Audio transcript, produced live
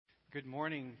Good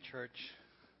morning, church,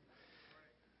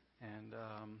 and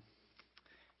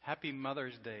happy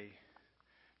Mother's Day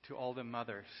to all the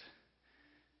mothers.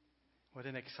 What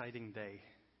an exciting day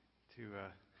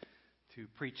to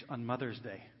preach on Mother's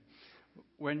Day.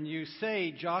 When you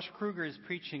say Josh Kruger is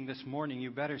preaching this morning, you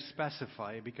better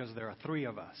specify because there are three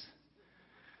of us.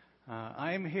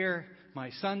 I am here, my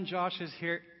son Josh is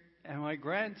here, and my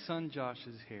grandson Josh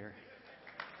is here.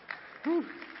 Whew.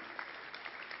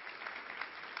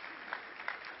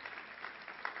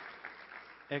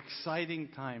 Exciting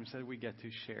times that we get to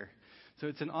share. So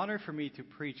it's an honor for me to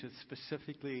preach. It's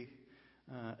specifically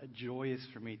joyous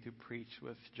for me to preach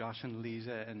with Josh and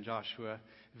Lisa and Joshua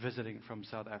visiting from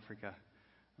South Africa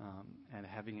and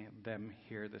having them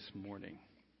here this morning.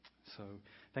 So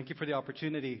thank you for the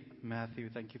opportunity, Matthew.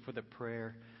 Thank you for the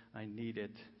prayer. I need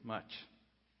it much.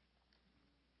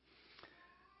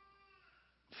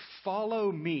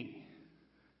 Follow me.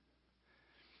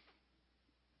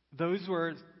 Those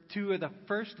were two of the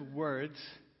first words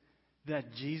that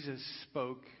Jesus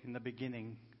spoke in the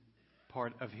beginning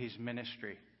part of his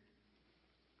ministry.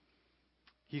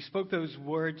 He spoke those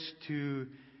words to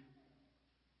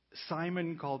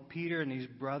Simon called Peter and his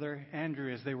brother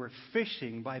Andrew as they were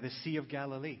fishing by the Sea of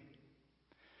Galilee.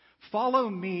 Follow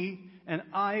me and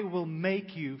I will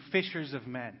make you fishers of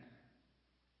men.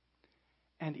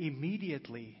 And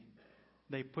immediately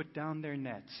they put down their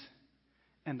nets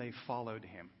and they followed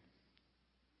him.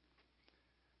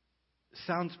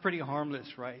 Sounds pretty harmless,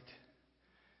 right?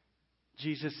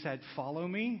 Jesus said, follow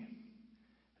me.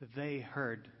 They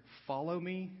heard, follow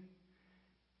me.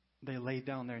 They laid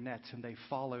down their nets and they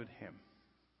followed him.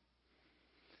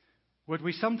 What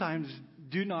we sometimes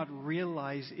do not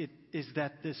realize is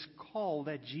that this call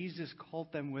that Jesus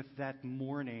called them with that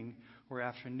morning or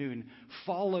afternoon,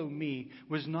 follow me,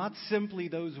 was not simply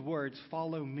those words,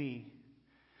 follow me,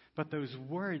 but those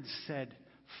words said,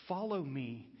 follow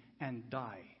me and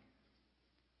die.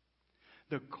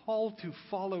 The call to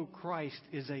follow Christ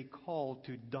is a call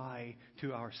to die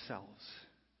to ourselves.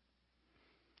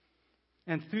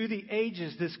 And through the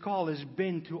ages, this call has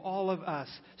been to all of us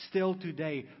still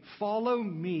today. Follow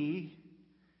me,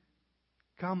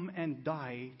 come and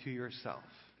die to yourself.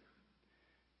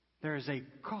 There is a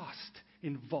cost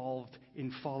involved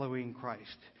in following Christ.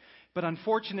 But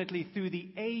unfortunately, through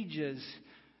the ages,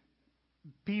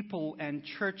 people and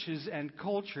churches and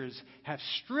cultures have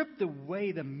stripped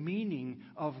away the meaning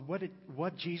of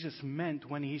what Jesus meant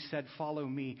when he said, follow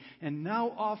me. And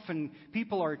now often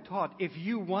people are taught, if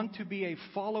you want to be a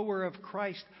follower of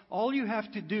Christ, all you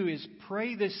have to do is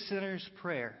pray this sinner's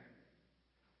prayer.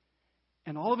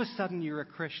 And all of a sudden you're a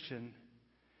Christian.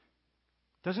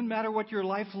 Doesn't matter what your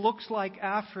life looks like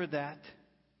after that.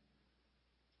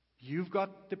 You've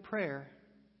got the prayer.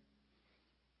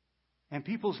 And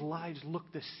people's lives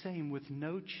look the same with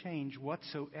no change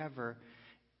whatsoever.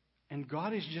 And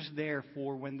God is just there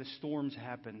for when the storms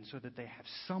happen so that they have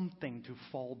something to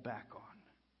fall back on.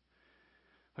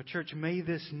 But church, may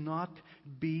this not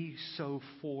be so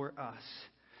for us.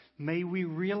 May we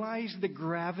realize the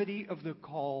gravity of the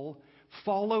call,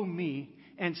 follow me,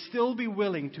 and still be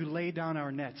willing to lay down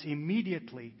our nets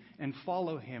immediately and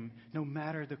follow him no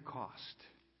matter the cost.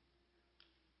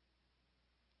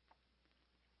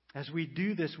 As we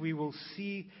do this, we will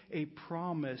see a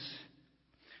promise.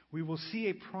 We will see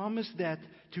a promise that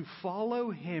to follow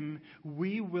him,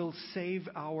 we will save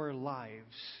our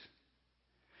lives.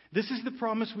 This is the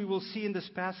promise we will see in this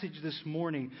passage this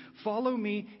morning. Follow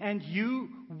me and you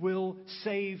will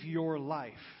save your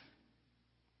life.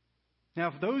 Now,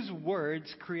 if those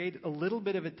words create a little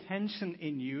bit of a tension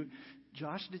in you,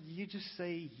 Josh, did you just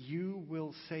say you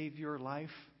will save your life?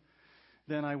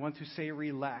 Then I want to say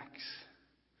relax.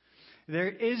 There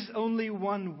is only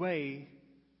one way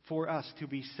for us to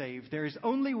be saved. There is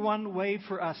only one way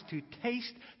for us to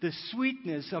taste the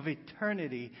sweetness of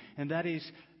eternity, and that is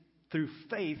through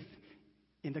faith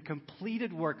in the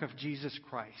completed work of Jesus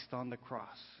Christ on the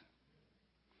cross.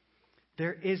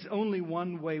 There is only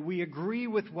one way. We agree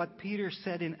with what Peter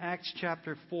said in Acts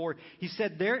chapter 4. He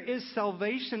said, there is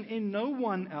salvation in no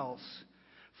one else,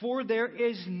 for there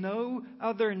is no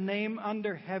other name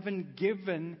under heaven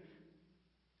given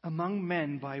among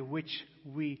men by which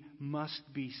we must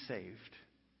be saved.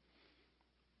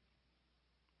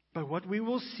 But what we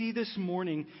will see this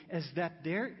morning is that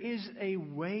there is a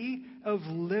way of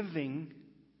living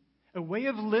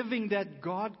that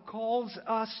God calls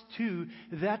us to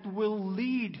that will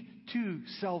lead to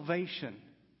salvation.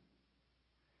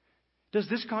 Does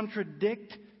this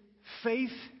contradict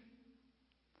faith?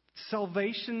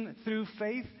 Salvation through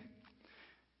faith?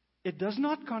 It does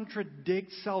not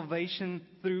contradict salvation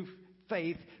through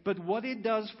faith. But what it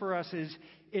does for us is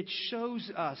it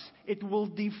shows us, it will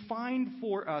define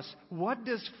for us, what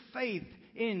does faith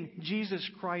in Jesus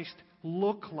Christ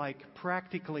look like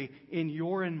practically in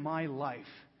your and my life.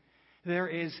 There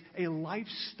is a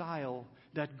lifestyle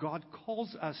that God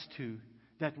calls us to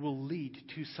that will lead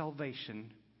to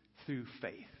salvation through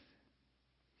faith.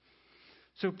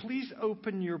 So please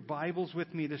open your Bibles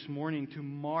with me this morning to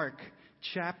Mark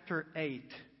chapter 8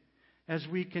 as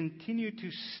we continue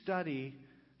to study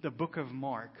the book of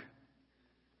Mark.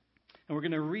 And we're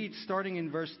going to read starting in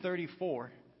verse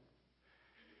 34.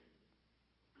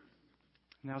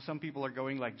 Now some people are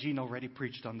going like, Gene already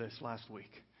preached on this last week.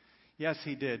 Yes,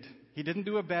 he did. He didn't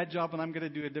do a bad job, and I'm going to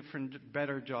do a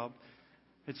better job.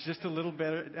 It's just a little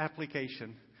better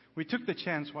application. We took the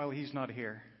chance while he's not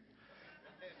here.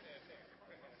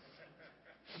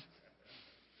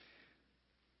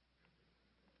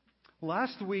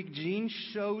 Last week, Gene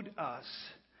showed us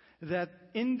that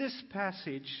in this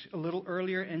passage, a little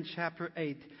earlier in chapter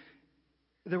 8,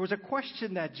 there was a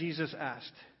question that Jesus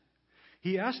asked.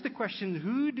 He asked the question,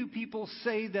 who do people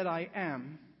say that I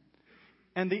am?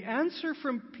 And the answer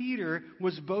from Peter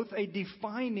was both a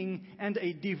defining and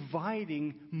a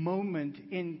dividing moment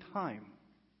in time.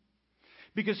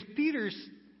 Because Peter's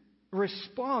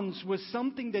response was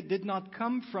something that did not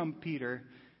come from Peter.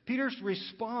 Peter's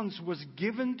response was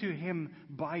given to him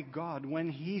by God when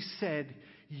he said,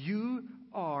 "You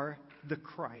are the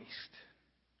Christ.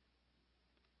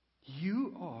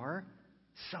 You are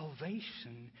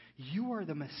salvation. You are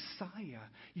the Messiah.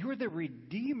 You are the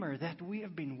Redeemer that we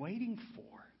have been waiting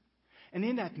for." And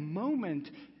in that moment,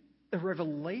 the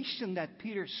revelation that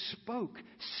Peter spoke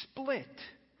split.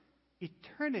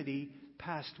 Eternity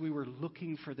past, we were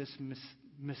looking for this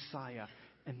Messiah.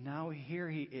 And now here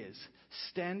he is,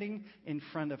 standing in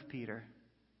front of Peter.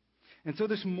 And so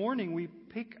this morning we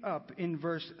pick up in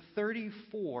verse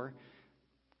 34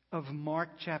 of Mark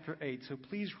chapter 8. So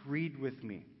please read with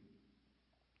me.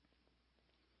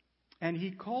 And he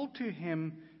called to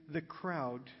him the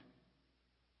crowd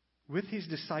with his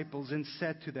disciples and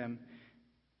said to them,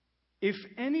 "If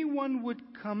anyone would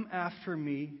come after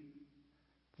me,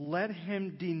 let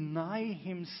him deny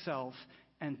himself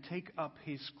and take up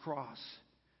his cross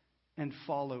and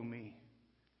follow me.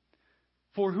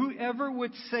 For whoever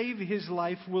would save his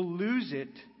life will lose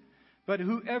it, but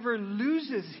whoever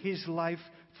loses his life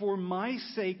for my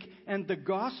sake and the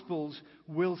gospel's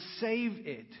will save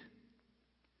it.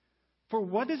 For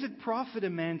what does it profit a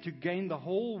man to gain the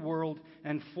whole world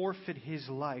and forfeit his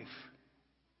life?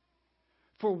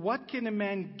 For what can a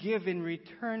man give in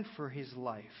return for his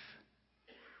life?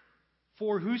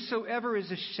 For whosoever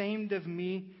is ashamed of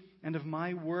me and of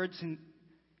my words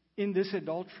in this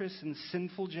adulterous and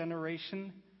sinful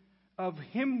generation, of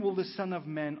him will the Son of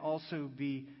Man also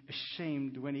be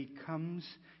ashamed when he comes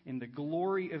in the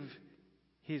glory of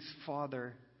his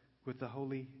Father with the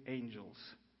holy angels."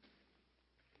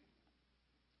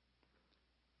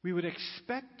 We would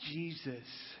expect Jesus,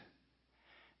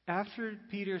 after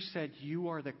Peter said, "You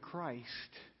are the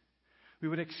Christ," we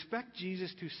would expect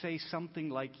Jesus to say something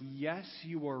like, "Yes,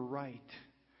 you are right.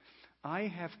 I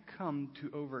have come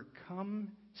to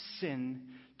overcome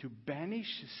sin, to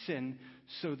banish sin,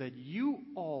 so that you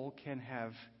all can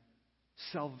have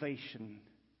salvation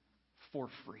for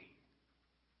free."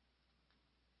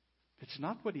 It's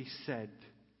not what he said.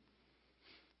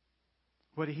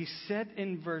 What he said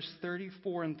in verse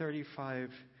 34 and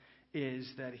 35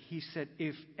 is that he said,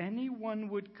 "If anyone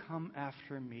would come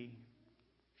after me,"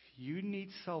 if you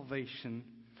need salvation,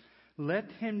 "let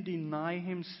him deny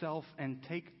himself and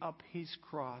take up his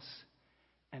cross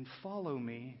and follow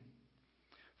me.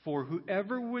 For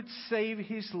whoever would save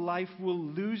his life will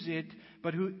lose it,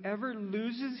 but whoever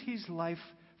loses his life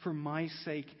for my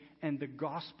sake and the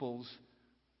gospel's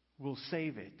will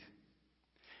save it."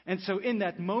 And so in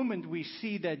that moment we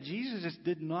see that Jesus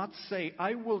did not say,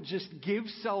 "I will just give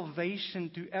salvation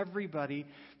to everybody,"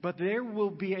 but there will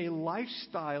be a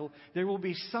lifestyle, there will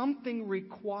be something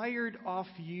required of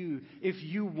you if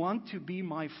you want to be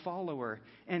my follower.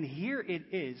 And here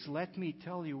it is. Let me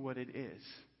tell you what it is.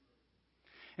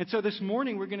 And so this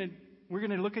morning we're going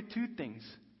to look at two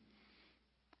things.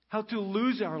 How to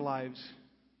lose our lives.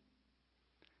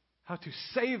 How to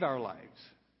save our lives.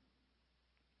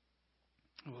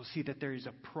 And we'll see that there is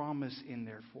a promise in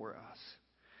there for us.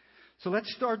 So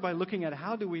let's start by looking at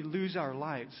how do we lose our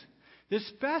lives. This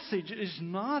passage is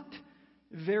not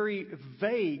very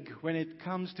vague when it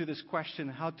comes to this question,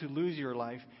 how to lose your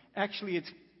life. Actually,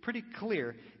 it's pretty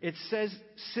clear. It says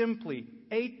simply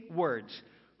 8 words.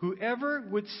 Whoever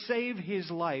would save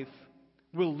his life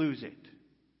will lose it.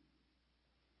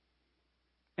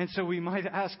 And so we might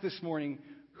ask this morning,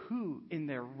 who in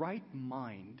their right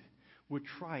mind would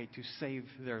try to save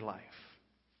their life?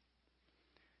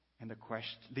 And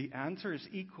the answer is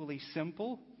equally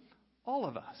simple. All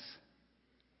of us.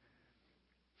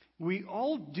 We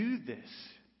all do this.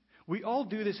 We all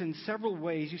do this in several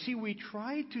ways. You see, we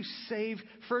try to save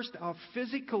first our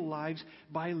physical lives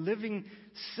by living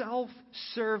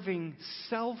self-serving,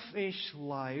 selfish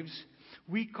lives.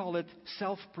 We call it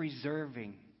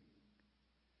self-preserving.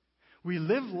 We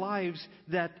live lives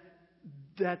that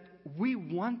we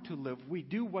want to live. We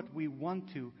do what we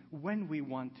want to, when we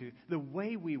want to, the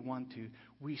way we want to.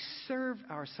 We serve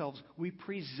ourselves. We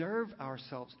preserve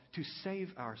ourselves to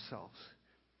save ourselves.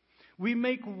 We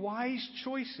make wise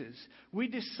choices. We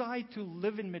decide to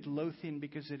live in Midlothian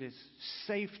because it is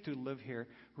safe to live here,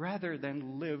 rather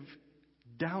than live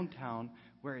downtown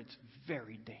where it's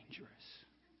very dangerous.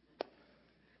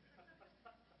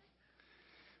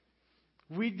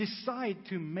 We decide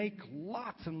to make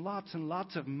lots and lots and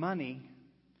lots of money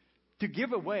to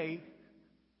give away.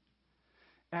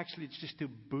 Actually, it's just to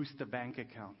boost the bank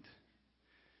account.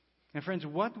 And friends,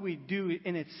 what we do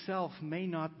in itself may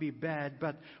not be bad,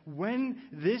 but when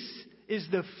this is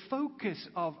the focus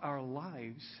of our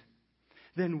lives,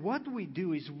 then what we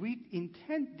do is we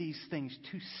intend these things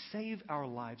to save our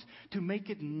lives, to make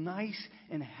it nice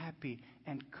and happy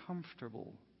and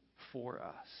comfortable for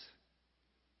us.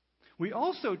 We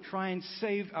also try and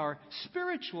save our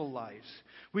spiritual lives.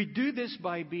 We do this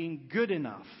by being good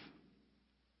enough.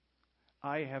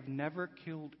 I have never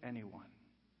killed anyone.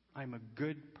 I'm a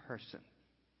good person.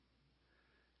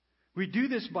 We do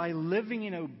this by living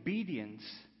in obedience.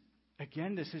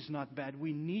 Again, this is not bad.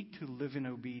 We need to live in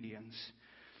obedience.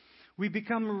 We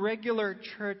become regular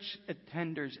church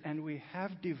attenders, and we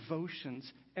have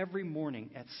devotions every morning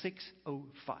at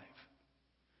 6:05.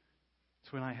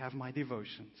 That's when I have my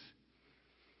devotions.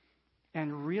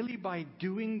 And really, by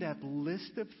doing that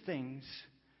list of things,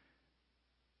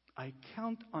 I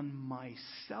count on my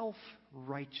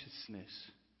self-righteousness.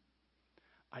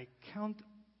 I count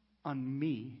on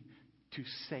me to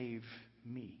save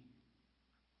me.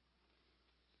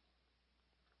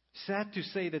 Sad to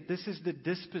say that this is the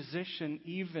disposition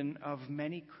even of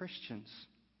many Christians.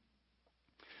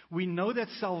 We know that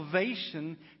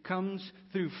salvation comes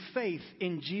through faith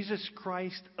in Jesus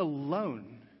Christ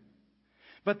alone.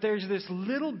 But there's this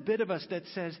little bit of us that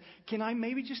says, can I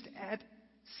maybe just add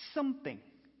something?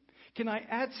 Can I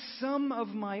add some of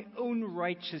my own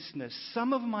righteousness,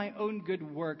 some of my own good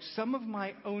works, some of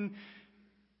my own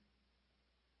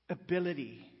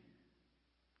ability,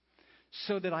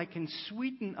 so that I can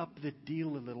sweeten up the deal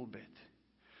a little bit,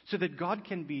 so that God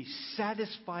can be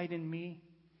satisfied in me,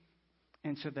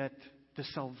 and so that the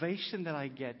salvation that I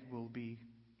get will be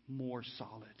more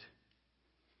solid?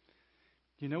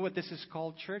 You know what this is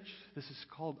called, church? This is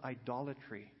called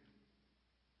idolatry.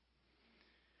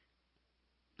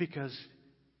 Because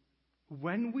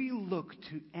when we look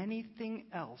to anything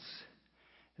else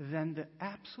than the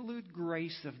absolute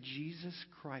grace of Jesus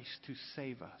Christ to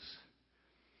save us,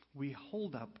 we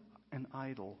hold up an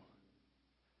idol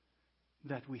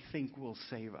that we think will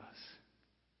save us.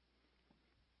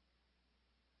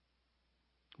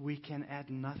 We can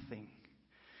add nothing.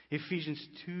 Ephesians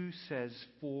 2 says,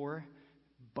 "For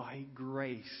by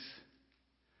grace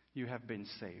you have been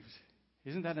saved."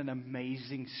 Isn't that an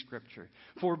amazing scripture?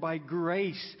 For by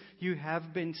grace you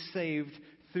have been saved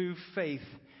through faith.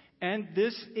 And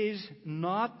this is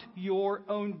not your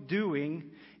own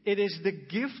doing. It is the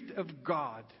gift of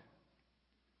God,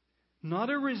 not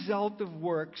a result of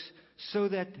works, so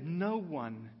that no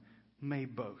one may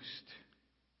boast.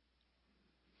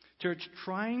 Church,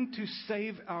 trying to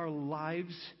save our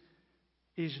lives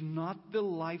is not the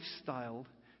lifestyle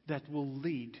that will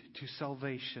lead to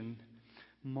salvation.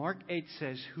 Mark 8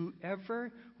 says,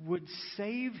 whoever would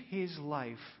save his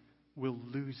life will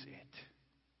lose it.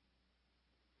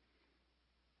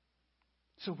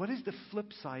 So what is the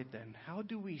flip side then? How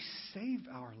do we save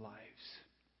our lives?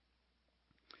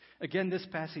 Again, this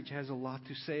passage has a lot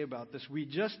to say about this. We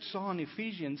just saw in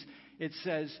Ephesians, it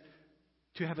says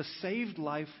to have a saved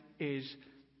life is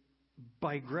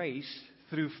by grace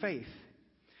through faith.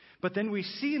 But then we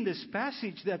see in this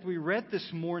passage that we read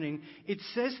this morning, it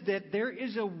says that there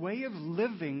is a way of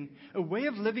living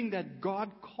that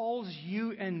God calls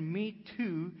you and me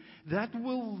to, that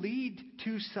will lead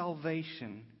to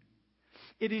salvation.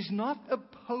 It is not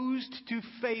opposed to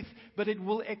faith, but it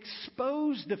will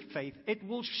expose the faith. It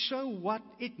will show what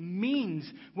it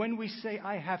means when we say,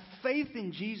 I have faith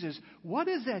in Jesus. What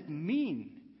does that mean?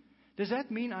 Does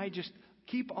that mean I just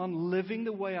keep on living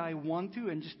the way I want to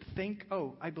and just think,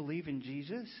 oh, I believe in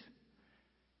Jesus?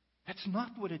 That's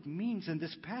not what it means, and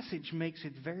this passage makes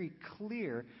it very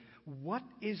clear what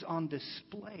is on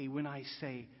display when I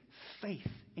say faith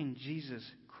in Jesus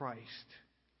Christ.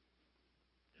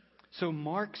 So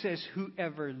Mark says,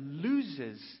 whoever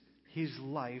loses his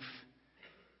life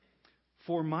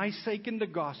for my sake in the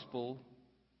gospel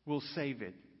will save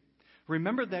it.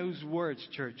 Remember those words,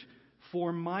 church.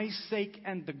 For my sake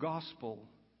and the gospel.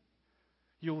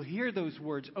 You'll hear those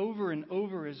words over and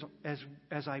over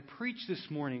as I preach this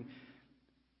morning.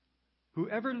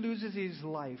 Whoever loses his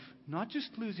life, not just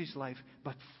lose his life,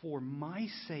 but for my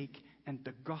sake and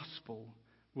the gospel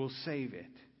will save it.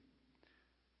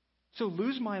 So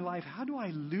lose my life. How do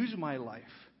I lose my life?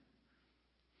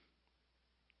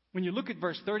 When you look at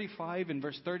verse 35 and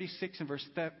verse 36 and verse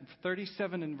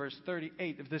 37 and verse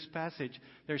 38 of this passage,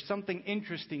 there's something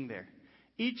interesting there.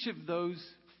 Each of those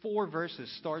 4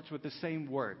 verses starts with the same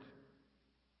word.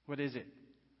 What is it?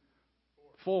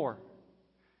 For.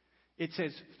 It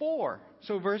says for.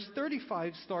 So verse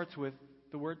 35 starts with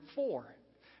the word for.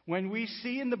 When we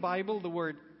see in the Bible the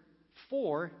word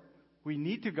for, we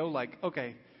need to go like,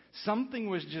 okay, something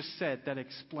was just said that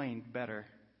explained better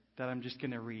that I'm just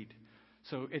going to read.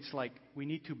 So it's like we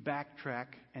need to backtrack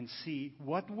and see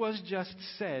what was just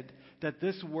said that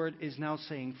this word is now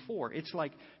saying for. It's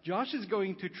like Josh is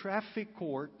going to traffic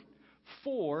court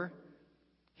for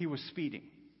he was speeding.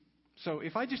 So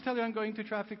if I just tell you I'm going to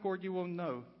traffic court, you won't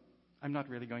know. I'm not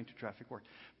really going to traffic court.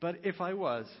 But if I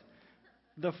was,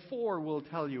 the for will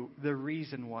tell you the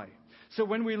reason why. So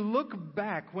when we look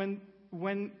back, when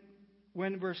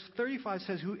verse 35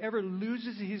 says, whoever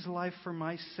loses his life for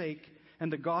my sake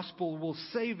and the gospel will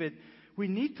save it, we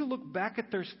need to look back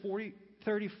at verse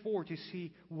 34 to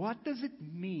see what does it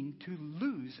mean to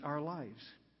lose our lives.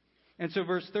 And so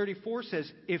verse 34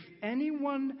 says, if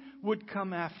anyone would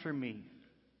come after me,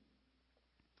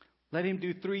 let him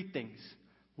do 3 things.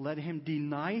 Let him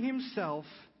deny himself,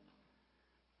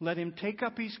 let him take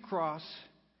up his cross,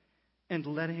 and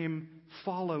let him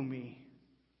follow me.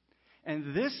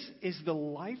 And this is the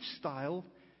lifestyle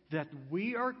that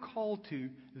we are called to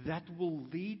that will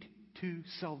lead to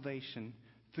salvation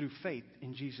through faith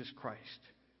in Jesus Christ.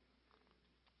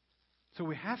 So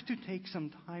we have to take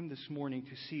some time this morning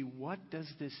to see what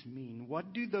does this mean?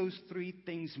 What do those 3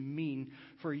 things mean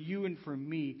for you and for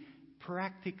me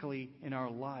practically in our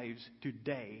lives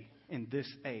today in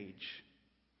this age?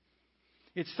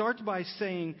 It starts by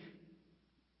saying,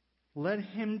 let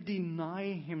him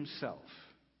deny himself.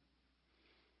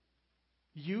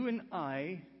 You and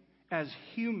I, as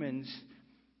humans,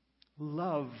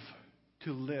 love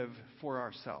to live for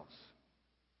ourselves.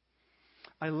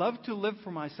 I love to live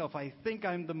for myself. I think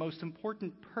I'm the most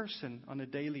important person on a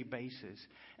daily basis.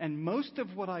 And most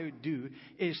of what I do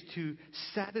is to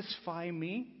satisfy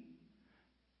me.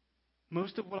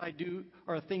 Most of what I do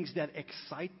are things that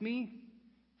excite me,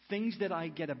 things that I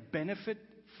get a benefit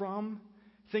from,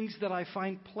 things that I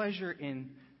find pleasure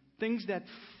in, things that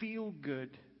feel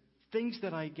good, things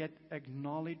that I get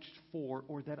acknowledged for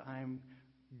or that I'm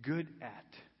good at.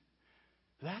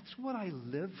 That's what I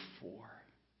live for.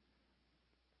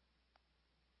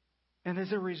 And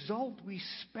as a result, we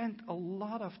spent a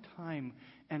lot of time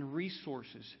and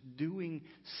resources doing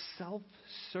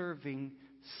self-serving,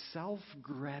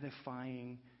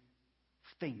 self-gratifying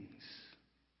things.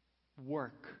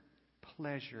 Work,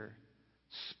 pleasure,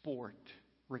 sport,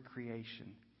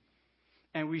 recreation.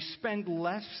 And we spend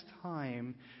less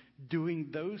time doing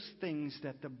those things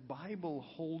that the Bible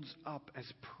holds up as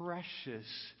precious,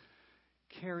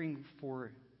 caring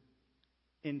for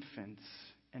infants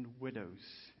and widows.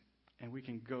 And we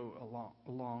can go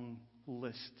a long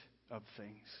list of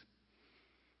things.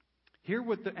 Hear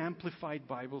what the Amplified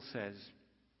Bible says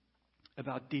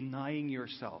about denying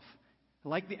yourself.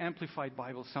 Like the Amplified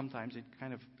Bible, sometimes it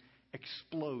kind of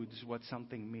explodes what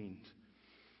something means.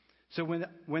 So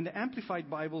when the Amplified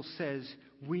Bible says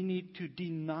we need to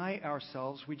deny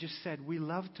ourselves, we just said we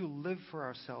love to live for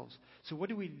ourselves. So what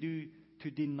do we do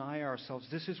to deny ourselves?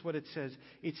 This is what it says.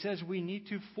 It says we need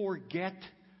to forget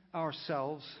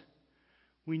ourselves.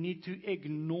 We need to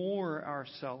ignore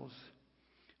ourselves.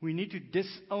 We need to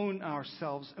disown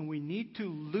ourselves. And we need to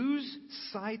lose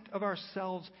sight of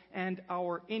ourselves and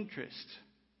our interests.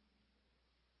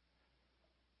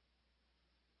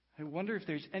 I wonder if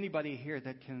there's anybody here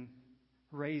that can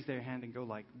raise their hand and go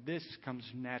like, this comes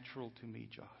natural to me,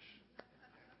 Josh.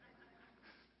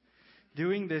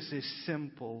 Doing this is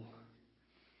simple.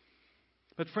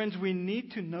 But friends, we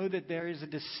need to know that there is a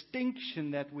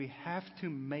distinction that we have to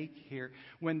make here.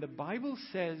 When the Bible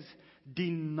says,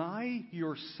 deny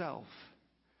yourself,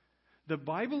 the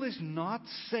Bible is not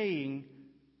saying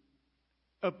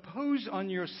Oppose on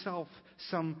yourself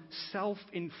some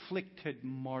self-inflicted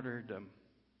martyrdom.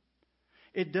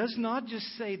 It does not just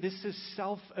say this is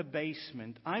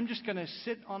self-abasement. I'm just going to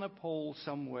sit on a pole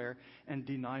somewhere and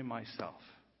deny myself.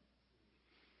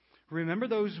 Remember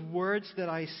those words that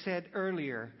I said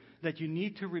earlier that you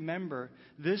need to remember.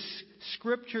 This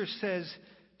scripture says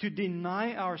to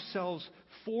deny ourselves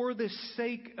for the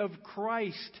sake of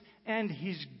Christ and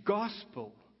His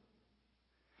gospel.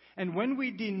 And when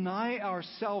we deny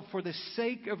ourselves for the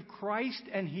sake of Christ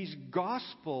and His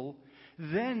gospel,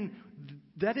 then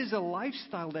that is a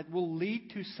lifestyle that will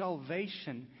lead to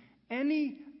salvation.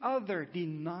 Any other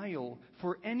denial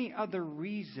for any other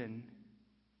reason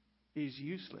is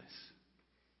useless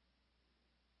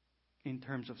in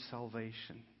terms of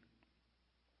salvation.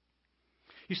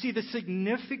 You see, the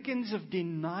significance of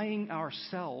denying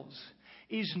ourselves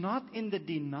is not in the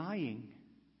denying,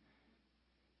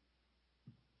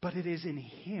 but it is in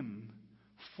Him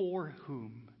for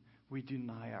whom we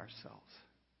deny ourselves.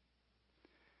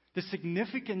 The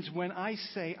significance when I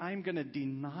say I'm going to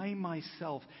deny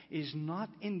myself is not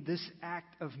in this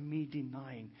act of me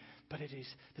denying, but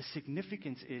the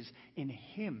significance is in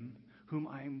Him whom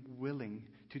I'm willing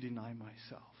to deny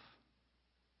myself.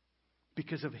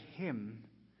 Because of Him,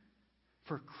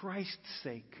 for Christ's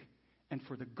sake and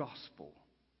for the gospel.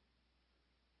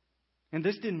 And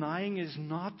this denying is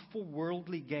not for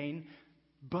worldly gain,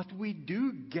 but we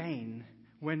do gain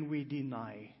when we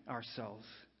deny ourselves.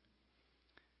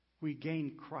 We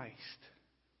gain Christ.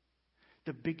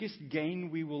 The biggest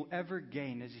gain we will ever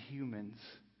gain as humans,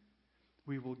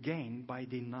 we will gain by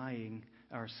denying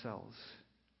ourselves.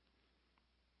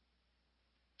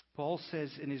 Paul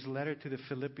says in his letter to the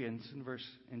Philippians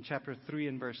in chapter 3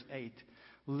 and verse 8,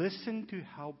 listen to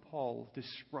how Paul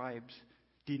describes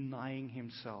denying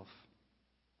himself.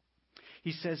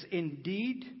 He says,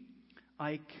 indeed,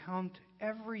 I count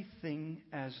everything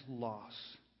as loss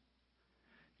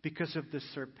because of the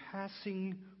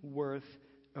surpassing worth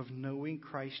of knowing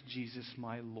Christ Jesus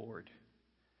my Lord.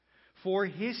 For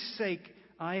His sake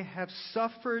I have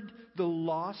suffered the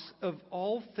loss of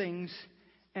all things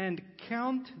and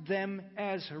count them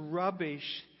as rubbish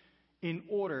in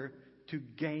order to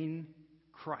gain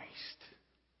Christ.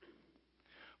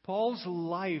 Paul's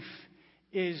life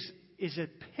is a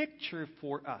picture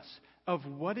for us of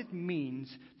what it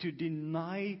means to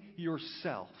deny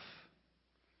yourself.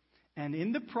 And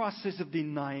in the process of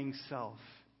denying self,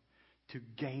 to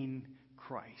gain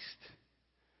Christ.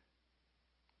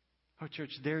 Oh,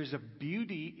 church, there's a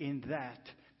beauty in that,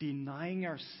 denying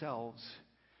ourselves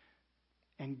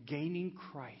and gaining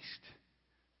Christ,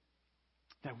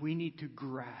 that we need to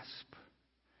grasp.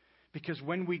 Because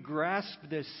when we grasp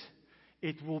this,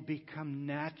 it will become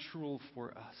natural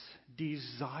for us,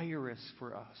 desirous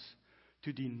for us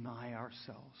to deny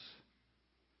ourselves.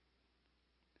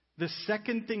 The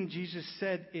second thing Jesus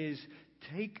said is,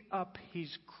 take up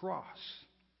His cross.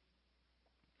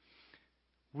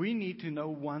 We need to know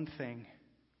one thing.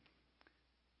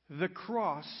 The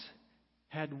cross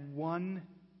had one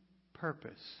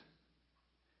purpose,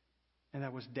 and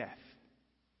that was death.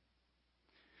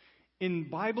 In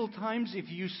Bible times, if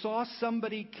you saw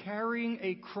somebody carrying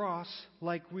a cross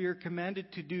like we are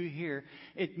commanded to do here,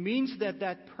 it means that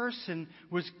that person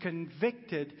was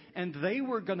convicted and they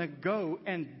were going to go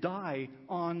and die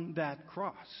on that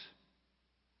cross.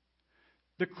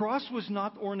 The cross was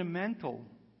not ornamental.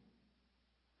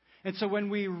 And so when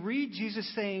we read Jesus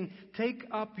saying, take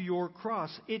up your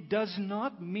cross, it does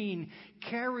not mean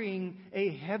carrying a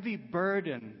heavy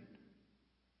burden.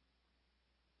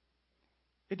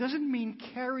 It doesn't mean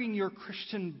carrying your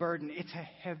Christian burden. It's a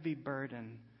heavy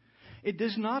burden. It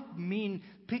does not mean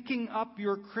picking up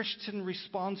your Christian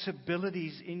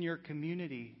responsibilities in your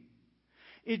community.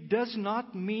 It does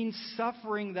not mean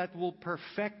suffering that will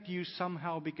perfect you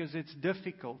somehow because it's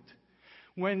difficult.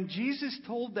 When Jesus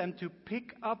told them to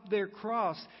pick up their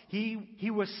cross,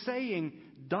 He was saying,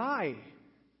 die.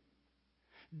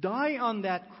 Die on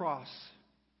that cross.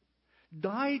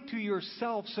 Die to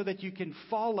yourself so that you can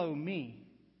follow me.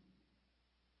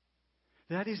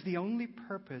 That is the only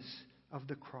purpose of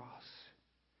the cross.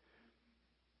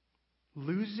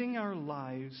 Losing our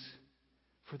lives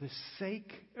for the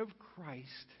sake of Christ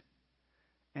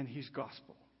and His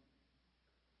gospel.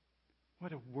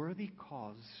 What a worthy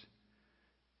cause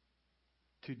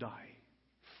to die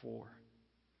for.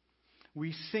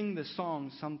 We sing the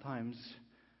song sometimes,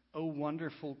 "O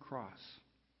Wonderful Cross."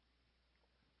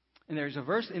 And there's a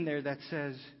verse in there that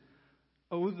says,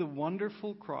 "Oh, the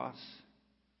wonderful cross,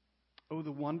 oh,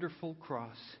 the wonderful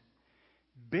cross,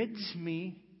 bids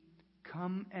me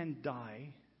come and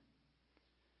die,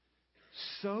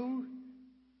 so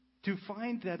to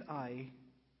find that I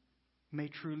may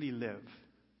truly live.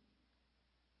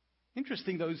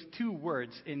 Interesting, those two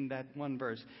words in that one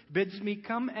verse. Bids me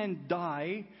come and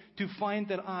die to find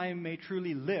that I may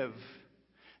truly live.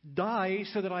 Die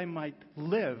so that I might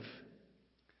live.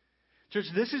 Church,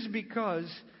 this is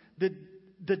because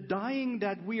the dying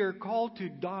that we are called to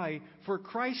die for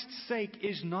Christ's sake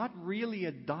is not really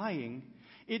a dying.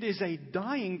 It is a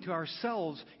dying to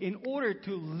ourselves in order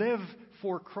to live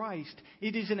for Christ.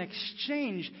 It is an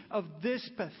exchange of this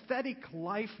pathetic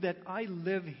life that I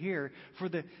live here for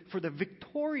the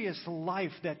victorious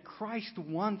life that Christ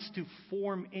wants to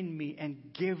form in me and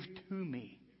give to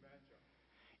me.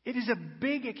 It is a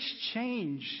big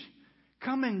exchange.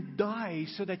 Come and die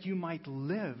so that you might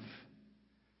live.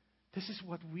 This is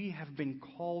what we have been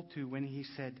called to when He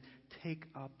said, take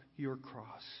up your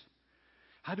cross.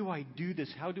 How do I do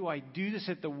this? How do I do this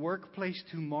at the workplace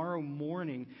tomorrow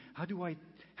morning? How do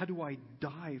I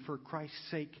die for Christ's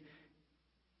sake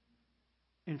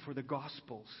and for the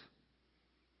Gospels?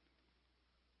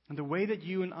 And the way that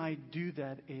you and I do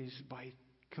that is by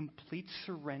complete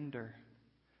surrender.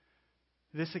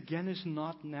 This again is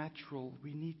not natural.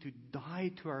 We need to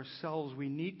die to ourselves. We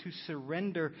need to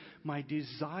surrender my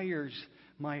desires,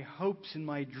 my hopes, and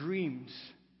my dreams.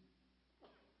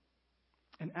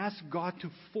 And ask God to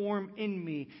form in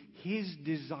me His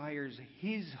desires,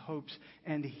 His hopes,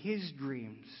 and His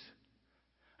dreams.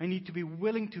 I need to be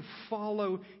willing to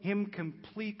follow Him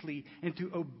completely and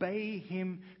to obey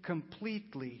Him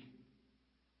completely.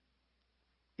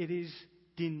 It is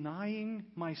denying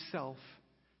myself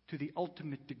to the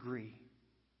ultimate degree.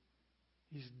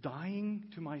 Is dying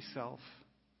to myself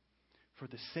for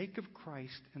the sake of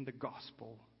Christ and the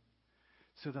gospel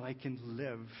so that I can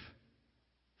live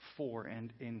for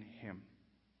and in Him.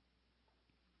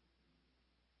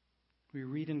 We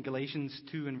read in Galatians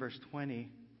 2 and verse 20,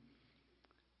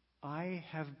 I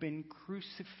have been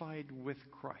crucified with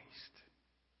Christ.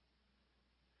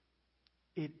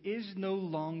 It is no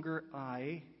longer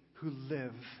I who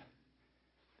live,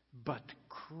 but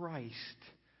Christ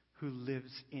who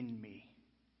lives in me.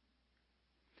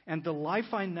 And the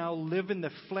life I now live in the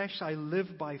flesh, I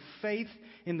live by faith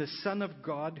in the Son of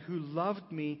God who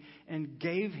loved me and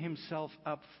gave Himself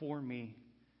up for me.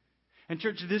 And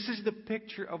church, this is the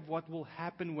picture of what will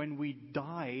happen when we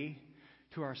die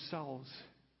to ourselves.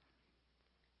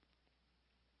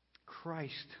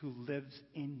 Christ who lives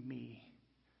in me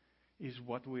is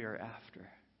what we are after.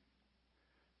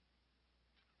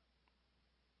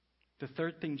 The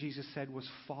third thing Jesus said was,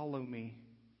 follow me.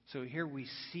 So here we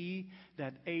see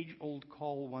that age-old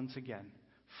call once again.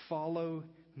 Follow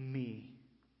me.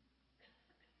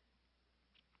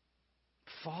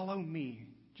 Follow me.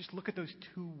 Just look at those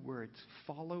two words.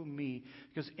 Follow me.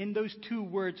 Because in those two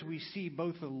words we see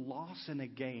both a loss and a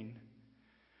gain.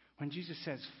 When Jesus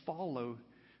says follow,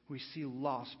 we see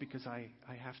loss because I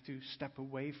have to step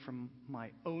away from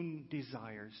my own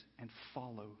desires and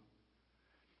follow.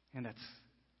 And that's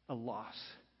a loss.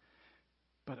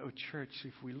 But, oh church,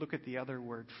 if we look at the other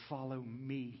word, follow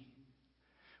me,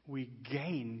 we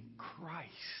gain Christ.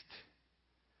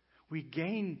 We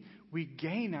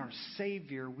gain our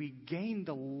Savior. We gain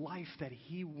the life that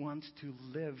He wants to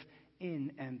live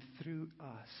in and through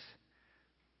us.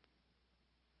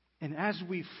 And as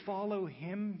we follow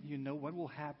Him, you know what will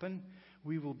happen?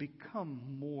 We will become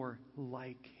more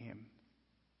like Him.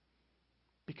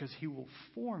 Because He will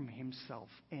form Himself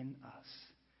in us.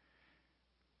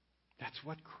 That's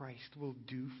what Christ will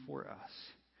do for us.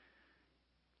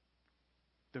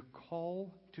 The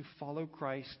call to follow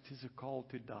Christ is a call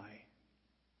to die.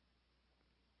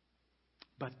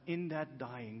 But in that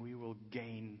dying, we will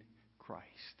gain Christ.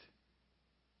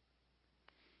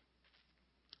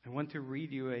 I want to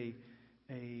read you a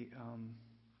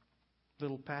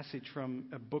little passage from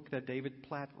a book that David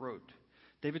Platt wrote.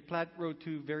 David Platt wrote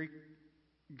two very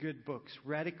good books,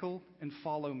 Radical and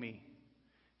Follow Me.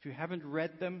 If you haven't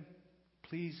read them,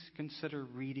 please consider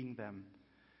reading them.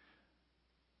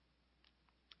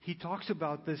 He talks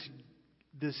about this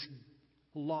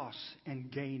loss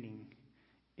and gaining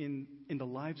in the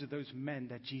lives of those men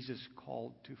that Jesus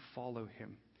called to follow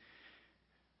Him.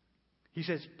 He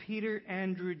says, Peter,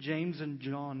 Andrew, James, and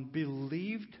John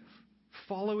believed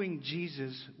following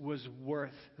Jesus was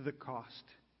worth the cost.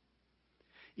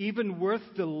 Even worth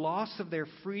the loss of their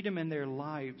freedom and their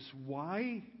lives.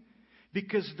 Why?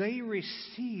 Because they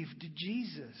received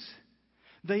Jesus.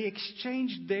 They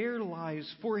exchanged their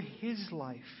lives for His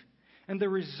life. And the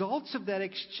results of that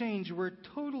exchange were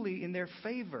totally in their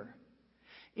favor.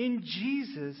 In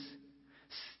Jesus,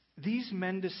 these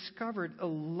men discovered a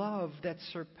love that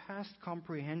surpassed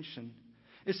comprehension.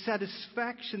 a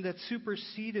satisfaction that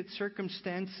superseded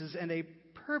circumstances, and a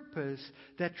purpose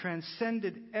that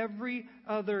transcended every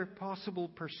other possible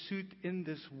pursuit in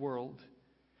this world.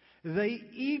 They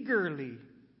eagerly,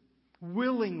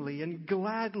 willingly, and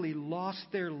gladly lost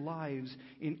their lives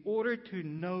in order to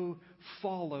know,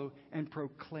 follow, and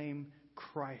proclaim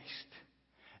Christ.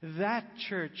 That,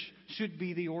 church, should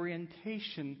be the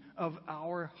orientation of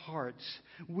our hearts.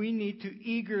 We need to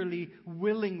eagerly,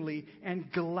 willingly,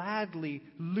 and gladly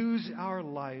lose our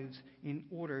lives in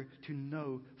order to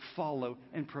know, follow,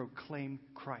 and proclaim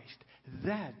Christ.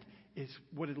 That is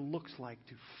what it looks like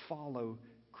to follow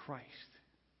Christ.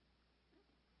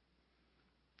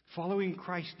 Following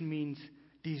Christ means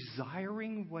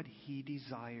desiring what He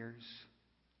desires,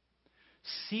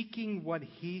 seeking what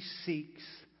He seeks,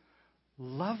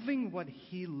 loving what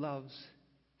He loves,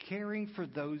 caring for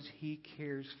those He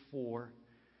cares for.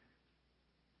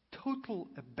 Total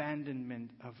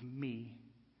abandonment of me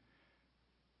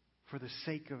for the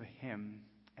sake of Him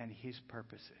and His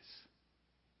purposes.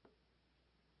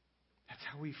 That's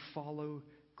how we follow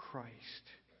Christ.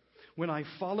 When I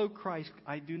follow Christ,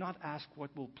 I do not ask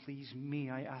what will please me.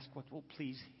 I ask what will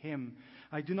please Him.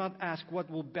 I do not ask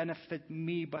what will benefit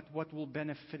me, but what will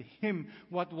benefit Him.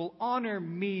 What will honor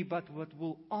me, but what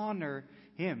will honor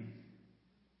Him.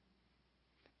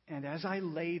 And as I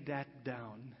lay that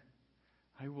down,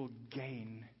 I will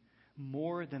gain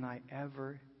more than I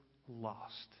ever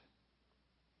lost.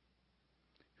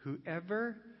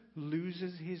 Whoever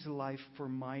loses his life for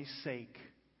my sake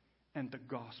and the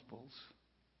gospel's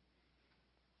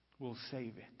will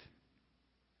save it.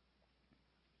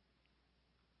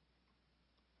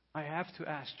 I have to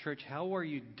ask, church, how are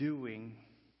you doing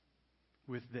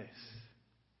with this?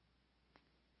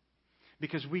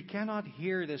 Because we cannot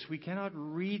hear this, we cannot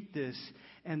read this,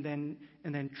 and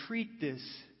then treat this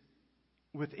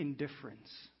with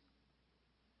indifference.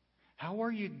 How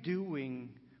are you doing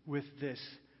with this?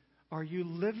 Are you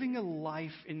living a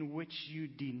life in which you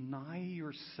deny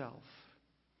yourself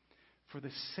for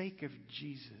the sake of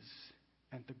Jesus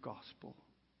and the gospel?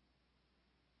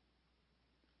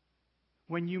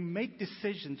 When you make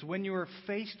decisions, when you are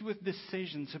faced with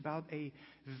decisions about a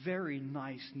very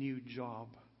nice new job,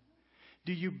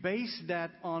 do you base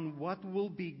that on what will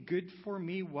be good for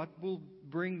me, what will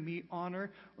bring me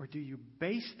honor, or do you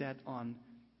base that on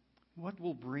what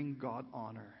will bring God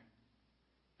honor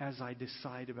as I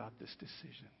decide about this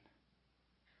decision?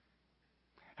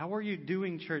 How are you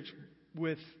doing, church,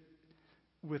 with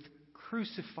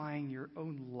crucifying your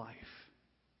own life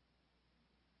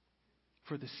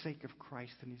for the sake of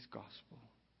Christ and His gospel?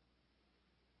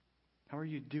 How are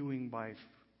you doing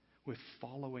with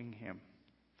following Him?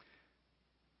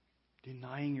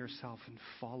 Denying yourself and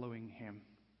following Him.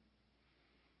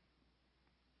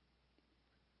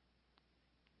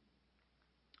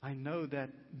 I know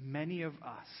that many of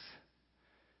us,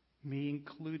 me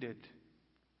included,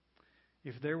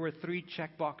 if there were 3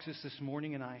 check boxes this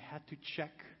morning and I had to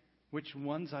check which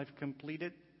ones I've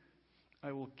completed,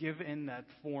 I will give in that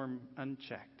form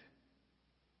unchecked.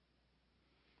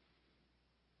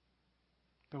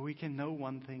 But we can know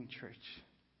one thing, church,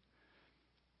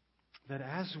 that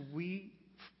as we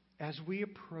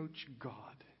approach God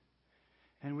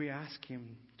and we ask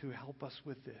Him to help us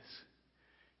with this,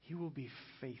 He will be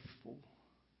faithful.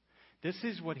 This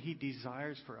is what He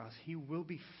desires for us. He will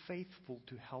be faithful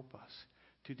to help us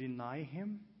to deny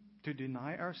Him, to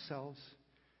deny ourselves,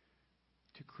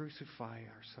 to crucify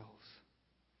ourselves,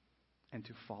 and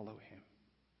to follow Him.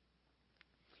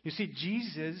 You see,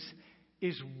 Jesus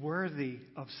is worthy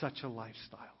of such a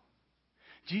lifestyle.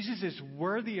 Jesus is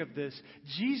worthy of this.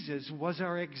 Jesus was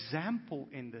our example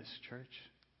in this, church.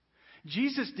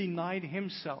 Jesus denied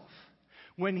Himself.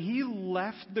 When He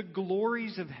left the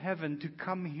glories of heaven to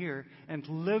come here and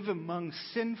live among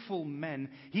sinful men,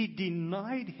 He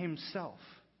denied Himself.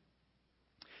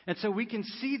 And so we can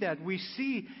see that. We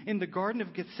see in the Garden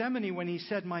of Gethsemane when He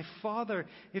said, "My Father,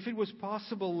 if it was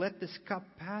possible, let this cup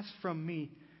pass from me.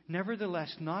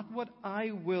 Nevertheless, not what I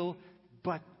will,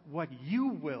 but what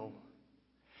You will."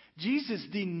 Jesus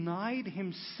denied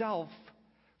Himself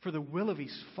for the will of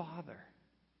His Father.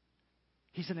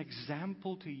 He's an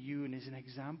example to you and is an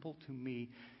example to me.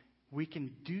 We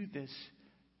can do this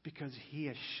because He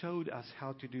has showed us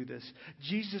how to do this.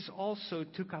 Jesus also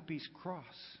took up His cross.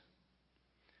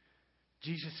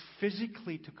 Jesus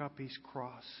physically took up His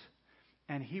cross,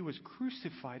 and He was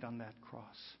crucified on that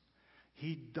cross.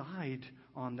 He died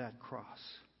on that cross.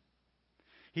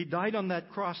 He died on that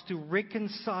cross to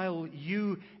reconcile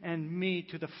you and me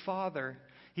to the Father.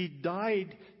 He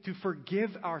died to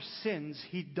forgive our sins.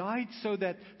 He died so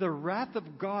that the wrath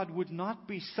of God would not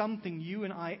be something you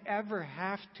and I ever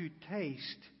have to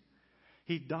taste.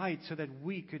 He died so that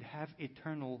we could have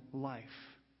eternal life.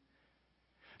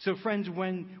 So friends,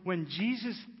 when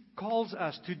Jesus calls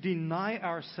us to deny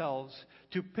ourselves,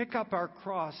 to pick up our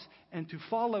cross, and to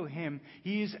follow Him,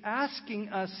 He is asking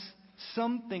us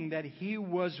something that He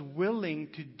was willing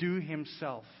to do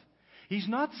Himself. He's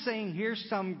not saying, here's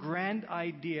some grand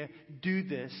idea, do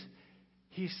this.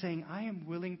 He's saying, I am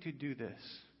willing to do this.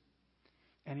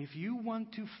 And if you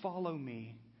want to follow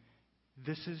me,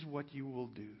 this is what you will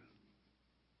do.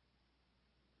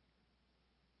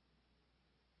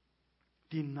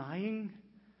 Denying,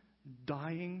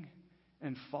 dying,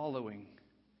 and following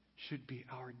should be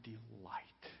our delight.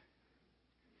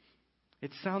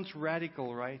 It sounds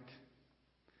radical, right?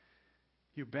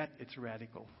 You bet it's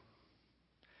radical.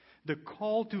 The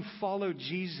call to follow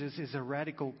Jesus is a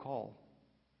radical call.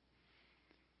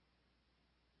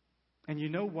 And you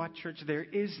know what, church? There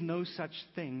is no such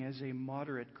thing as a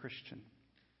moderate Christian.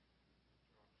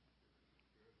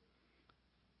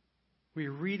 We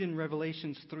read in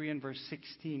Revelations 3 and verse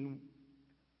 16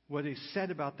 what is said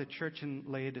about the church in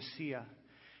Laodicea.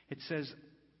 It says,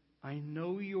 I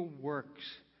know your works.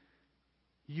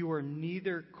 You are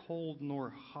neither cold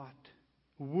nor hot.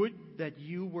 Would that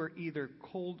you were either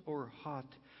cold or hot.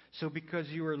 So because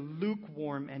you are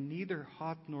lukewarm and neither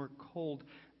hot nor cold,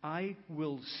 I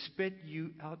will spit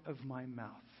you out of my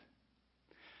mouth.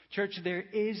 Church, there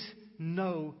is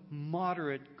no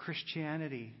moderate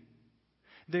Christianity.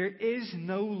 There is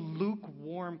no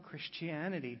lukewarm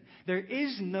Christianity. There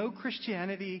is no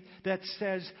Christianity that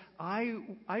says, I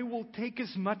will take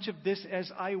as much of this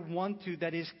as I want to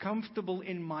that is comfortable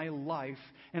in my life,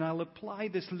 and I'll apply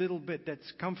this little bit that's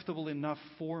comfortable enough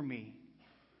for me.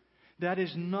 That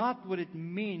is not what it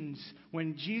means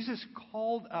when Jesus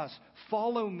called us,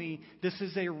 follow me. This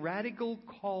is a radical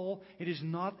call. It is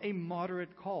not a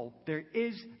moderate call. There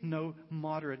is no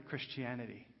moderate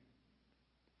Christianity.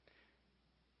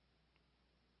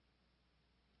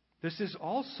 This is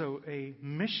also a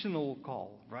missional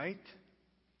call, right?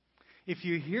 If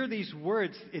you hear these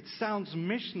words, it sounds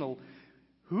missional.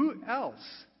 Who else?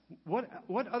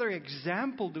 What other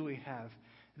example do we have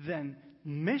than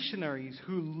missionaries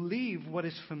who leave what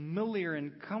is familiar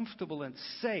and comfortable and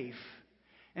safe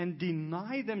and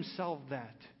deny themselves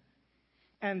that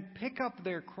and pick up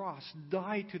their cross,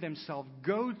 die to themselves,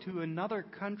 go to another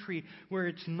country where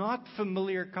it's not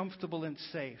familiar, comfortable, and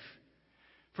safe,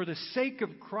 for the sake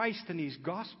of Christ and His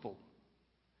gospel.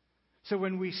 So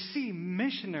when we see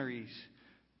missionaries,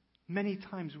 many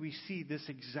times we see this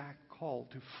exact call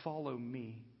to follow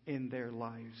me in their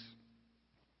lives.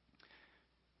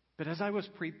 But as I was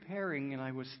preparing and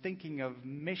I was thinking of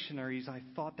missionaries, I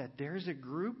thought that there's a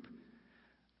group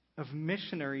of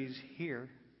missionaries here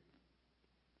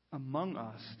among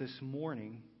us this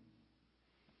morning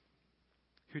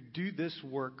who do this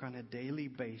work on a daily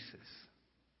basis.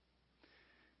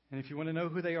 And if you want to know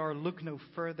who they are, look no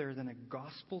further than a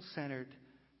gospel-centered,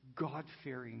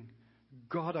 God-fearing,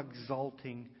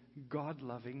 God-exalting,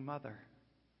 God-loving mother.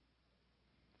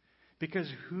 Because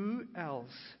who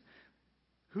else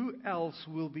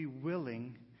will be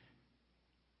willing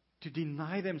to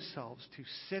deny themselves to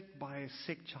sit by a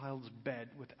sick child's bed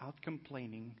without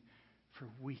complaining for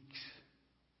weeks?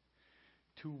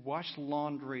 To wash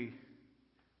laundry,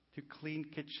 to clean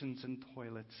kitchens and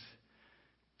toilets,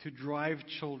 to drive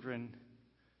children,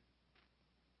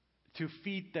 to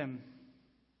feed them,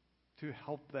 to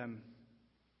help them,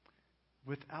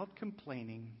 without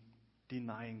complaining,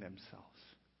 denying themselves.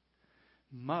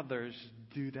 Mothers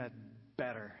do that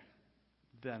better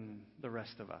than the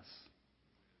rest of us.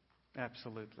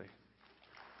 Absolutely.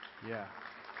 Yeah.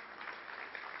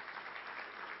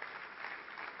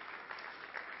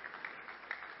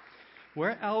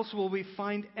 Where else will we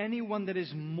find anyone that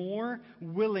is more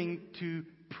willing to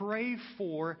pray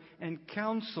for and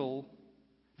counsel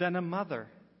than a mother?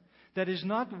 That is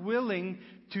not willing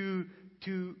to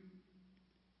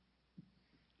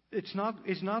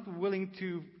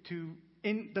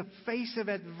in the face of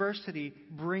adversity,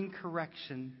 bring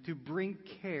correction, to bring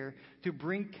care, to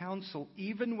bring counsel,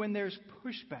 even when there's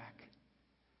pushback.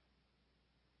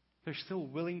 They're still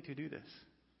willing to do this.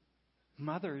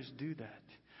 Mothers do that.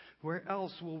 Where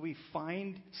else will we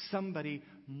find somebody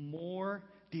more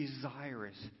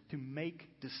desirous to make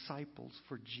disciples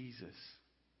for Jesus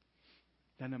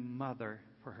than a mother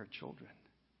for her children?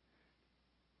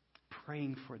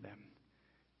 Praying for them,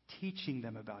 teaching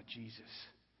them about Jesus,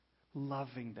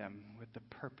 loving them with the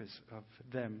purpose of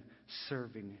them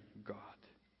serving God.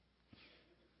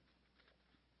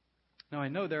 Now, I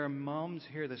know there are moms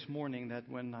here this morning that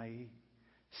when I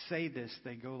say this,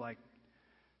 they go like,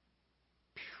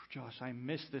 Josh, I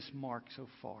missed this mark so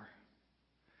far.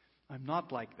 I'm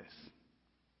not like this.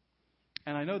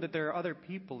 And I know that there are other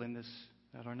people in this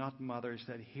that are not mothers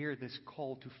that hear this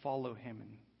call to follow Him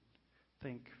and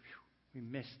think, we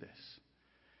missed this.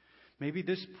 Maybe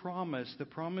this promise, the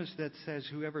promise that says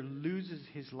whoever loses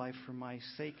his life for my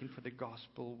sake and for the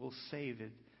gospel will save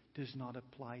it, does not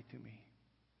apply to me.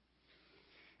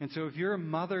 And so if you're a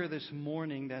mother this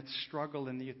morning that struggle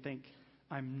and you think,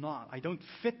 I don't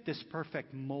fit this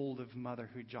perfect mold of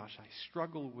motherhood, Josh. I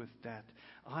struggle with that.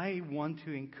 I want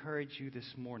to encourage you this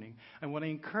morning. I want to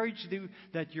encourage you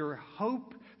that your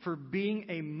hope for being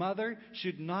a mother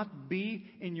should not be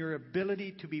in your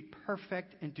ability to be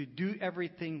perfect and to do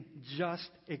everything just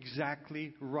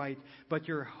exactly right. But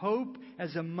your hope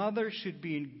as a mother should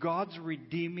be in God's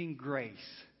redeeming grace.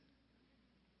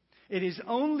 It is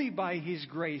only by His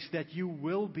grace that you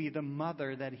will be the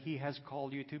mother that He has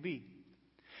called you to be.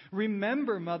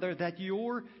 Remember, mother, that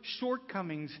your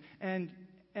shortcomings and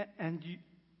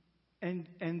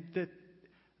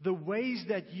the ways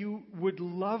that you would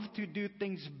love to do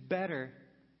things better,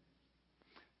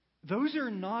 those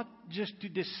are not just to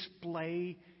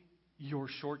display your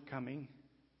shortcoming.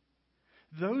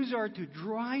 Those are to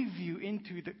drive you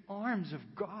into the arms of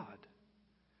God.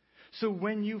 So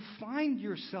when you find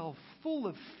yourself full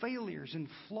of failures and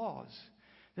flaws,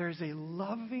 there is a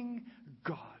loving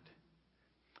God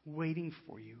waiting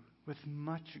for you with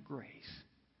much grace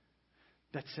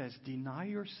that says, deny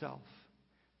yourself,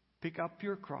 pick up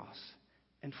your cross,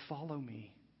 and follow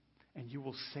me, and you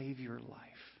will save your life.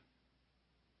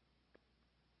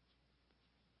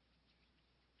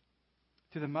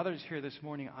 To the mothers here this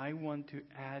morning, I want to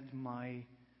add my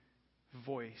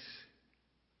voice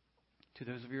to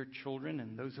those of your children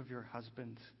and those of your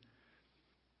husbands.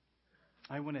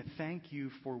 I want to thank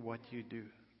you for what you do.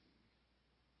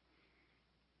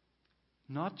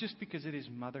 Not just because it is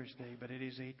Mother's Day, but it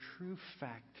is a true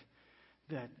fact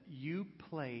that you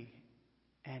play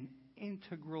an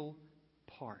integral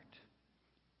part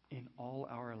in all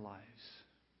our lives.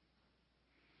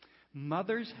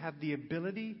 Mothers have the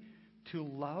ability to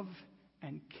love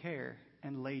and care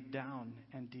and lay down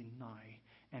and deny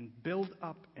and build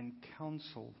up and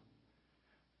counsel.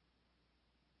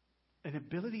 An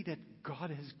ability that God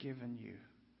has given you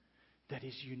that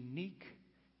is unique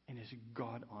and is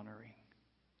God-honoring.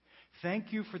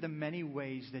 Thank you for the many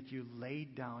ways that you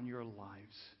laid down your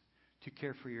lives to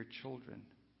care for your children.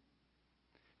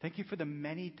 Thank you for the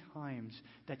many times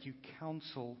that you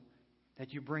counsel,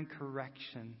 that you bring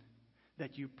correction,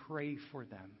 that you pray for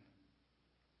them.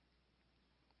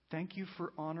 Thank you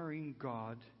for honoring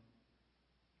God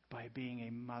by being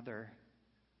a mother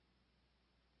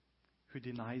who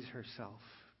denies herself,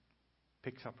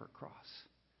 picks up her cross,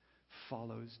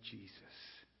 follows Jesus.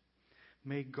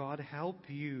 May God help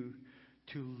you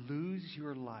to lose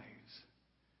your lives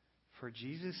for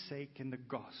Jesus' sake in the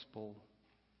gospel,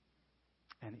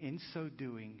 and in so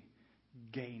doing,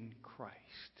 gain Christ.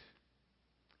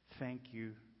 Thank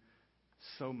you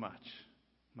so much,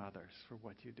 mothers, for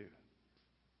what you do.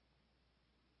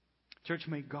 Church,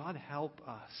 may God help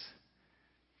us.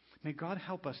 May God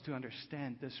help us to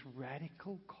understand this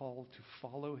radical call to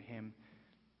follow Him,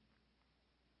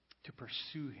 to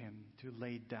pursue Him, to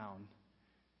lay down,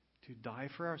 to die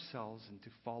for ourselves and to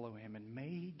follow Him. And may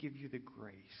He give you the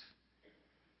grace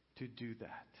to do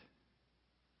that.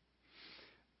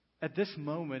 At this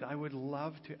moment, I would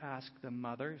love to ask the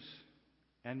mothers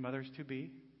and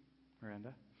mothers-to-be,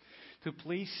 Miranda, to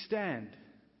please stand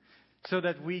so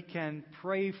that we can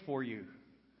pray for you.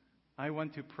 I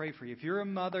want to pray for you. If you're a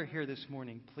mother here this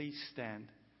morning, please stand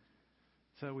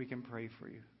so that we can pray for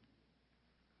you.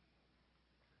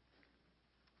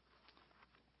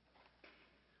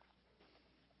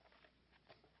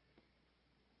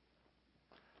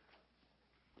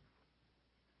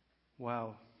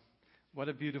 Wow, what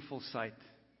a beautiful sight.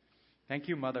 Thank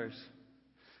you, mothers.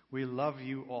 We love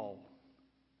you all.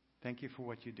 Thank you for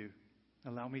what you do.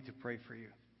 Allow me to pray for you.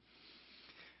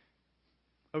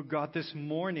 Oh God, this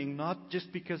morning, not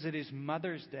just because it is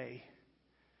Mother's Day,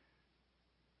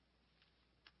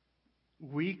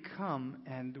 we come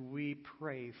and we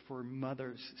pray for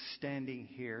mothers standing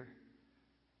here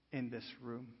in this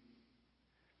room.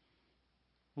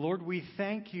 Lord, we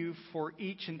thank you for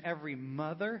each and every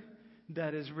mother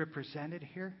that is represented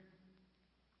here.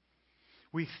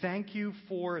 We thank you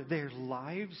for their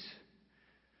lives.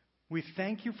 We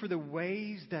thank you for the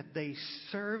ways that they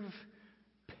serve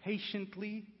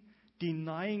patiently,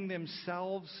 denying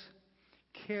themselves,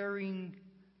 caring,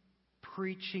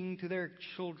 preaching to their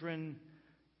children,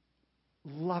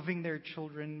 loving their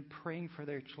children, praying for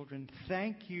their children.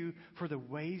 Thank you for the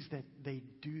ways that they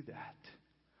do that.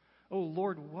 Oh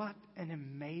Lord, what an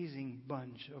amazing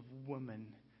bunch of women.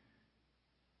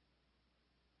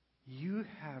 You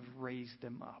have raised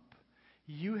them up.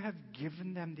 You have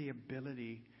given them the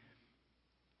ability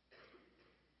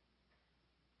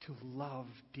to love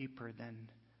deeper than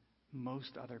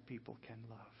most other people can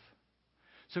love.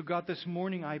 So God, this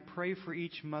morning I pray for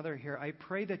each mother here. I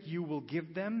pray that you will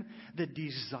give them the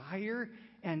desire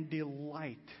and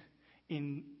delight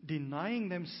in denying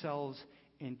themselves,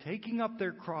 in taking up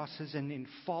their crosses, and in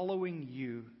following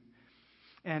you.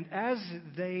 And as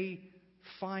they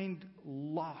find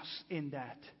loss in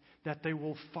that they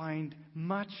will find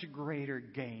much greater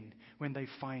gain when they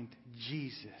find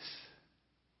Jesus.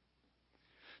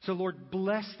 So Lord,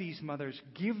 bless these mothers.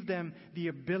 Give them the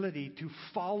ability to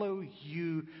follow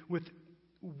you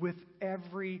with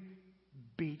every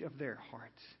beat of their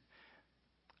hearts.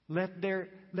 Let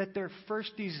their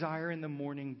first desire in the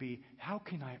morning be, how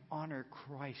can I honor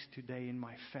Christ today in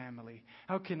my family?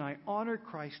 How can I honor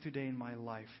Christ today in my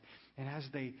life? And as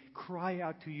they cry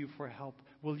out to you for help,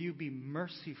 will you be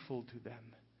merciful to them?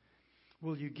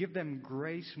 Will you give them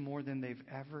grace more than they've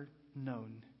ever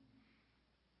known?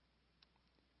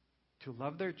 To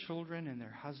love their children and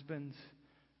their husbands,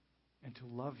 and to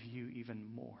love you even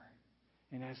more.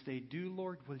 And as they do,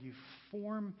 Lord, will you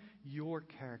form your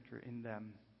character in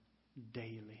them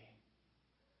daily?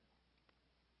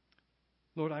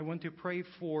 Lord, I want to pray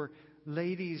for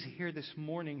ladies here this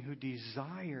morning who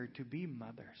desire to be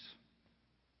mothers,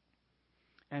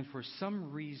 and for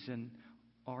some reason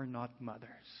are not mothers.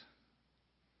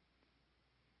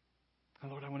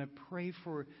 And Lord, I want to pray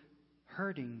for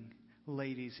hurting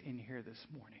ladies in here this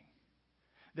morning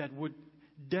that would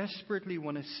desperately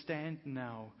want to stand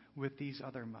now with these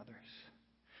other mothers.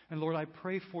 And Lord, I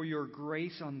pray for your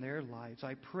grace on their lives.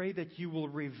 I pray that you will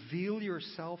reveal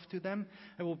yourself to them.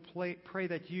 I will pray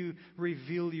that you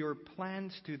reveal your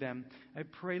plans to them. I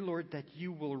pray, Lord, that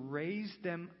you will raise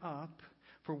them up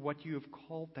for what you have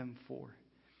called them for.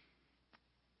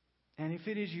 And if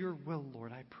it is your will,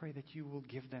 Lord, I pray that you will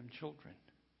give them children,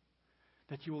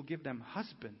 that you will give them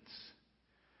husbands,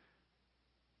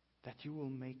 that you will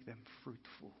make them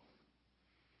fruitful.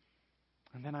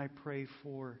 And then I pray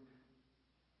for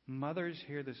mothers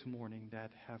here this morning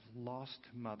that have lost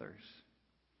mothers,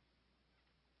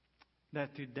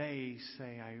 that today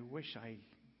say, I wish I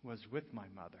was with my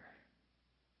mother.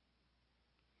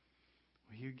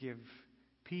 Will you give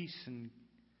peace and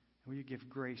will you give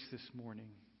grace this morning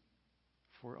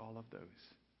for all of those?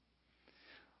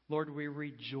 Lord, we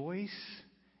rejoice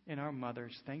in our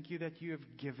mothers. Thank you that you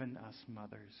have given us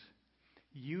mothers.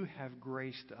 You have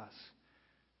graced us,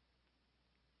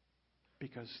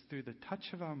 because through the touch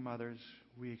of our mothers,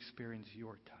 we experience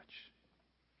your touch.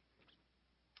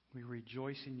 We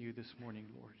rejoice in you this morning,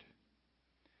 Lord.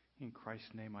 In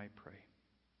Christ's name I pray.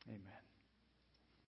 Amen.